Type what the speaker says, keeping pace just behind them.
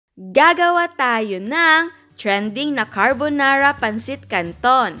Gagawa tayo ng trending na Carbonara Pancit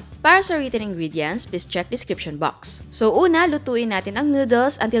Canton. Para sa written ingredients, please check description box. So una, lutuin natin ang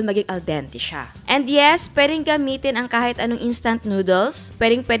noodles until maging al dente siya. And yes, pwedeng gamitin ang kahit anong instant noodles.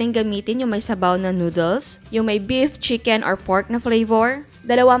 Pwedeng gamitin yung may sabaw na noodles, yung may beef, chicken, or pork na flavor.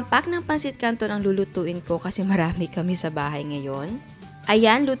 2 pack ng Pancit Canton ang lulutuin ko kasi marami kami sa bahay ngayon.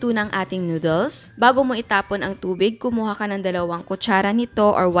 Ayan, luto ng ating noodles. Bago mo itapon ang tubig, kumuha ka ng 2 kutsara nito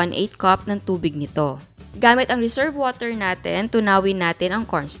or 1/8 cup ng tubig nito. Gamit ang reserve water natin, tunawin natin ang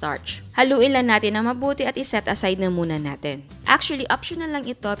cornstarch. Haluin lang natin na mabuti at iset aside na muna natin. Actually, optional lang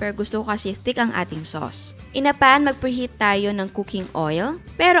ito pero gusto ko kasi thick ang ating sauce. In a pan, mag-preheat tayo ng cooking oil.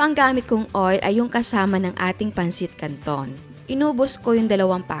 Pero ang gamit kong oil ay yung kasama ng ating Pancit Canton. Inubos ko yung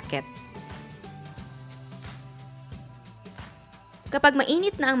 2 packet. Kapag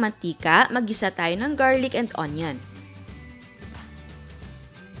mainit na ang mantika, mag-gisa tayo ng garlic and onion.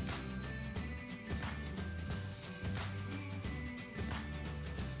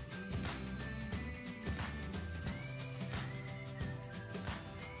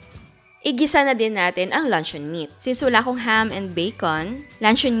 Igisa na din natin ang luncheon meat. Since wala akong ham and bacon,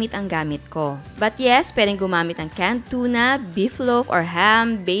 luncheon meat ang gamit ko. But yes, pwedeng gumamit ng canned tuna, beef loaf, or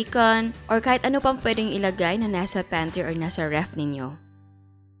ham, bacon, or kahit ano pang pwedeng ilagay na nasa pantry or nasa ref ninyo.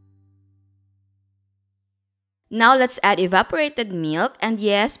 Now, let's add evaporated milk and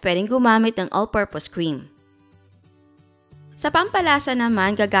yes, pwedeng gumamit ng all-purpose cream. Sa pampalasa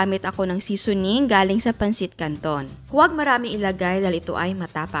naman, gagamit ako ng seasoning galing sa Pancit Canton. Huwag maraming ilagay dahil ito ay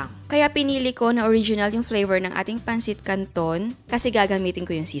matapang. Kaya pinili ko na original yung flavor ng ating Pancit Canton kasi gagamitin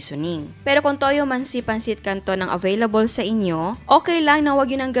ko yung seasoning. Pero kung toyo man si Pancit Canton ang available sa inyo, okay lang na huwag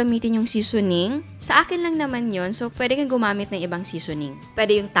yun ang gamitin yung seasoning. Sa akin lang naman yon, so pwede kang gumamit ng ibang seasoning.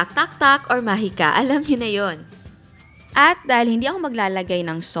 Pwede yung tak-tak-tak or mahika, alam nyo na yon. At dahil hindi ako maglalagay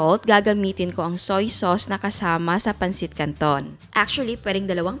ng salt, gagamitin ko ang soy sauce na kasama sa Pancit Canton. Actually, pwedeng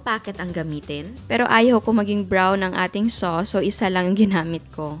 2 packet ang gamitin. Pero ayaw ko maging brown ang ating sauce, so isa lang ang ginamit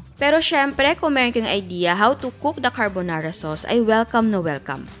ko. Pero syempre, kung meron kang idea how to cook the carbonara sauce, ay welcome na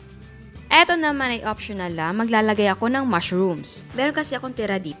welcome. Eto naman ay optional lang, maglalagay ako ng mushrooms. Meron kasi akong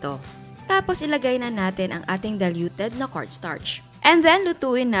tira dito. Tapos ilagay na natin ang ating diluted na cornstarch. And then,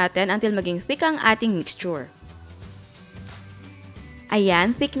 lutuin natin until maging thick ang ating mixture.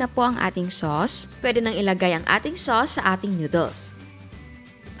 Ayan, thick na po ang ating sauce. Pwede nang ilagay ang ating sauce sa ating noodles.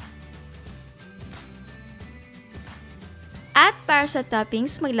 At para sa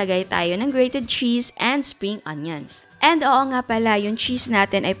toppings, maglagay tayo ng grated cheese and spring onions. And oo nga pala, yung cheese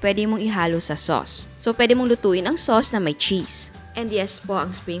natin ay pwede mong ihalo sa sauce. So, pwede mong lutuin ang sauce na may cheese. And yes po,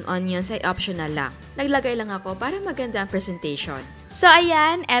 ang spring onions ay optional lang. Naglagay lang ako para maganda ang presentation. So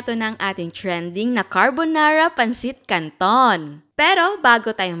ayan, eto na ang ating trending na Carbonara Pancit Canton. Pero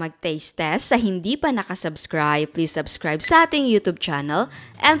bago tayo mag-taste test, sa hindi pa nakasubscribe, please subscribe sa ating YouTube channel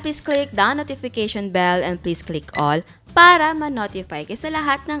and please click the notification bell and please click all para ma-notify kayo sa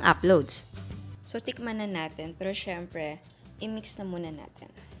lahat ng uploads. So tikman na natin, pero syempre, i-mix na muna natin.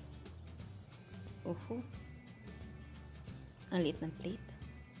 Ang liit ng plate.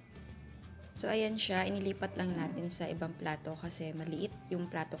 So, ayan siya. Inilipat lang natin sa ibang plato kasi maliit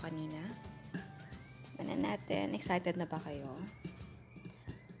yung plato kanina. Tignan natin. Excited na ba kayo?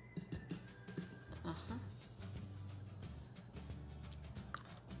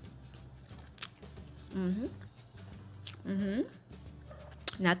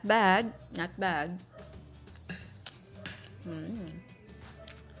 Not bad. Not bad.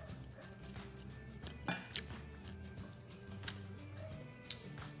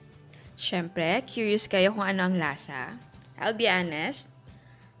 Siyempre, curious kayo kung ano ang lasa. I'll be honest,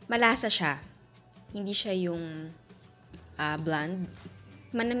 malasa siya. Hindi siya yung bland.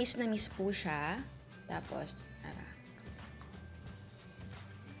 Manamis-namis po siya. Tapos,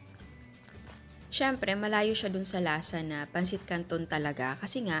 siyempre, malayo siya dun sa lasa na Pancit Canton talaga.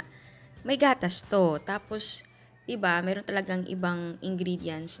 Kasi nga, may gatas to. Tapos, diba, meron talagang ibang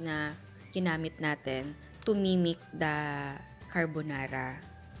ingredients na ginamit natin to mimic the carbonara.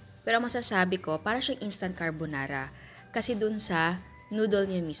 Pero masasabi ko, para siyang instant carbonara. Kasi dun sa noodle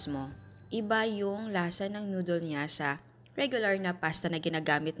niya mismo. Iba yung lasa ng noodle niya sa regular na pasta na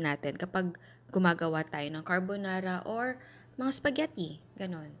ginagamit natin kapag gumagawa tayo ng carbonara or mga spaghetti.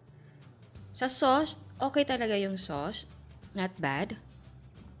 Ganon. Sa sauce, okay talaga yung sauce. Not bad.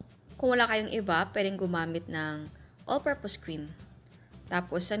 Kung wala kayong iba, pwedeng gumamit ng all-purpose cream.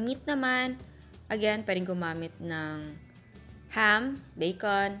 Tapos sa meat naman, again, pwedeng gumamit ng ham,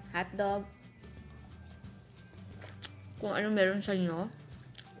 bacon, hotdog. Kung ano meron sa inyo.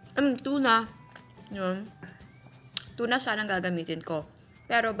 Tuna. Yun. Tuna sana gagamitin ko.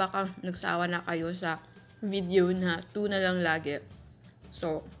 Pero baka nagsawa na kayo sa video na tuna lang lagi.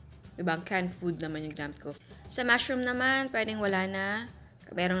 So, ibang canned food naman yung ginamit ko. Sa mushroom naman, pwedeng wala na.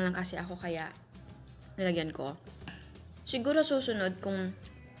 Meron lang kasi ako kaya nilagyan ko. Siguro susunod kung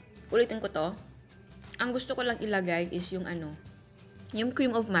ulitin ko to, ang gusto ko lang ilagay is yung yung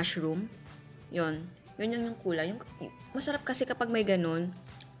cream of mushroom. Yun yung kulay. Masarap kasi kapag may ganun,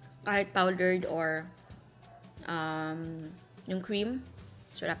 kahit powdered or yung cream,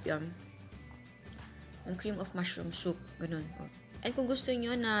 sarap yun. Yung cream of mushroom soup, ganun. And kung gusto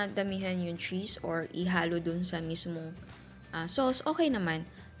nyo na damihan yung cheese or ihalo dun sa mismong sauce, okay naman.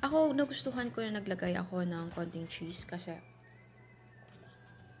 Ako, nagustuhan ko na naglagay ako ng konting cheese kasi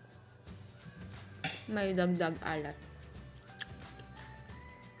may dagdag alat.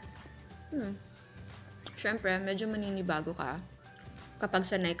 Siyempre, medyo maninibago ka kapag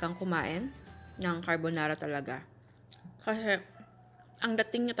sanay kang kumain ng carbonara talaga. Kasi, ang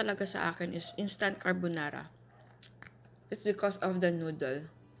dating niya talaga sa akin is instant carbonara. It's because of the noodle.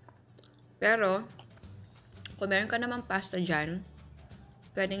 Pero, kung meron ka naman pasta dyan,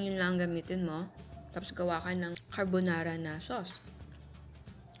 pwedeng yun lang gamitin mo, tapos gawa ka ng carbonara na sauce.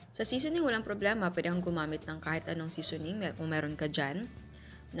 Sa seasoning, walang problema. Pwede kang gumamit ng kahit anong seasoning. Kung meron ka dyan,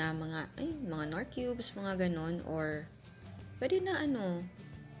 na mga nor cubes, mga ganon, or pwede na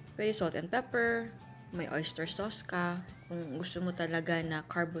pwede salt and pepper, may oyster sauce ka, kung gusto mo talaga na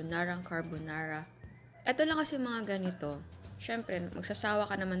carbonara. Ito lang kasi mga ganito. Syempre,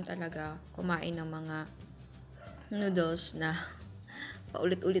 magsasawa ka naman talaga kumain ng mga noodles na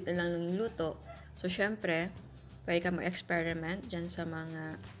paulit-ulit na lang yung luto. So, syempre, pwede ka mag-experiment dyan sa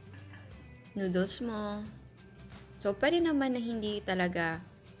mga noodles mo. So, pwede naman na hindi talaga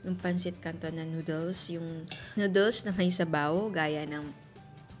yung pancit canton na noodles, yung noodles na may sabaw, gaya ng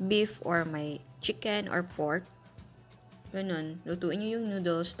beef or may chicken or pork. Ganun. Lutuin nyo yung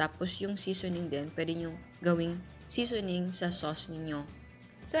noodles, tapos yung seasoning din, pwede nyo gawing seasoning sa sauce ninyo.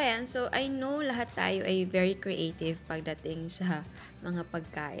 So, ayan. So, I know lahat tayo ay very creative pagdating sa mga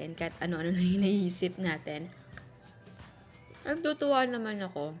pagkain. Kahit ano-ano na yung naisip natin. Nagtutuwa naman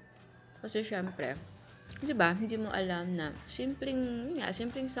ako. Kasi, syempre, diba, hindi mo alam na simpleng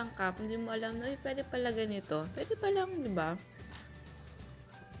sangkap, hindi mo alam na, pwede pala ganito. Pwede pa lang, diba?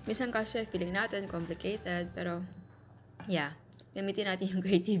 Minsan kasi, feeling natin complicated, pero, yeah, gamitin natin yung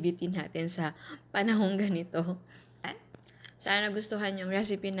creativity natin sa panahong ganito. Sana nagustuhan yung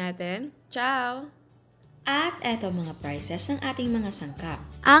recipe natin. Ciao! At eto mga prices ng ating mga sangkap.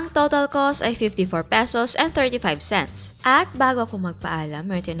 Ang total cost ay 54 pesos and 35 cents. At bago ako magpaalam,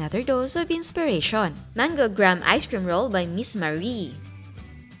 meron another dose of inspiration. Mango Graham Ice Cream Roll by Miss Marie.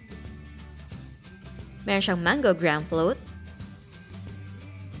 Meron siyang Mango Graham Float,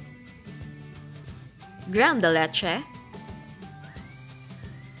 Graham de Leche,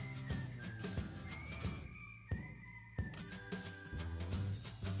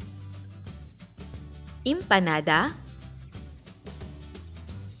 empanada,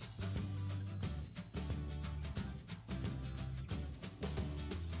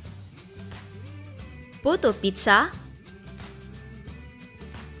 puto pizza,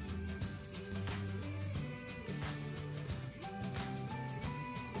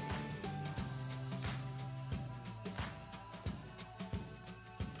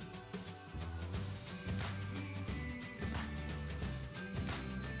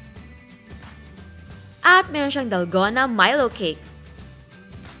 at meron siyang dalgona Milo Cake.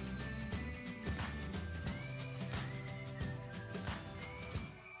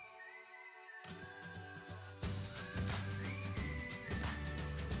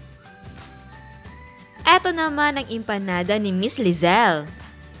 Eto naman ang empanada ni Miss Lizelle.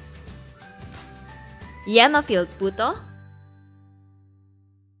 Yema filled puto,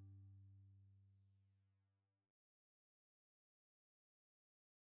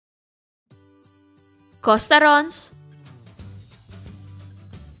 costarons,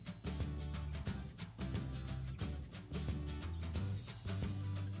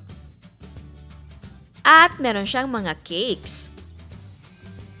 at meron siyang mga cakes.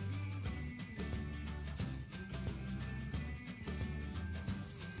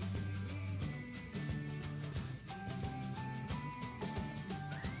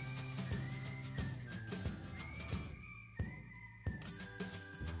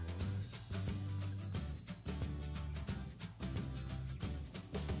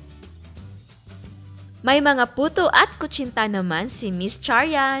 May mga puto at kutsinta naman si Miss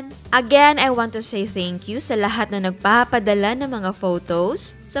Charian. Again, I want to say thank you sa lahat na nagpapadala ng mga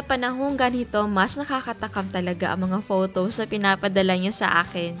photos Sa panahong ganito, mas nakakatakam talaga ang mga photos na pinapadala niyo sa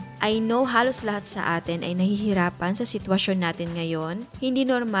akin. I know halos lahat sa atin ay nahihirapan sa sitwasyon natin ngayon. Hindi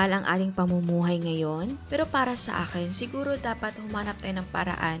normal ang ating pamumuhay ngayon. Pero para sa akin, siguro dapat humanap tayo ng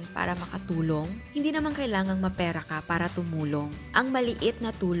paraan para makatulong. Hindi naman kailangang mapera ka para tumulong. Ang maliit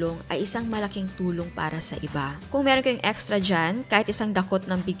na tulong ay isang malaking tulong para sa iba. Kung meron kayong extra dyan, kahit isang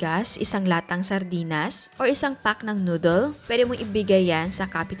dakot ng bigas, isang latang sardinas, or isang pack ng noodle, pwede mong ibigay yan sa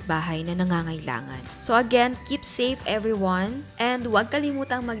kapitbahay na nangangailangan. So again, keep safe everyone, and huwag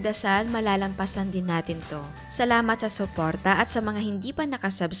kalimutang magdasal, malalampasan din natin to. Salamat sa suporta, at sa mga hindi pa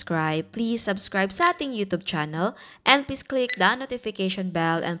nakasubscribe, please subscribe sa ating YouTube channel, and please click the notification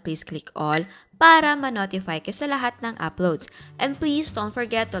bell, and please click all para ma-notify kayo sa lahat ng uploads. And please don't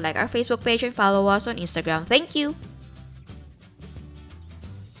forget to like our Facebook page and follow us on Instagram. Thank you!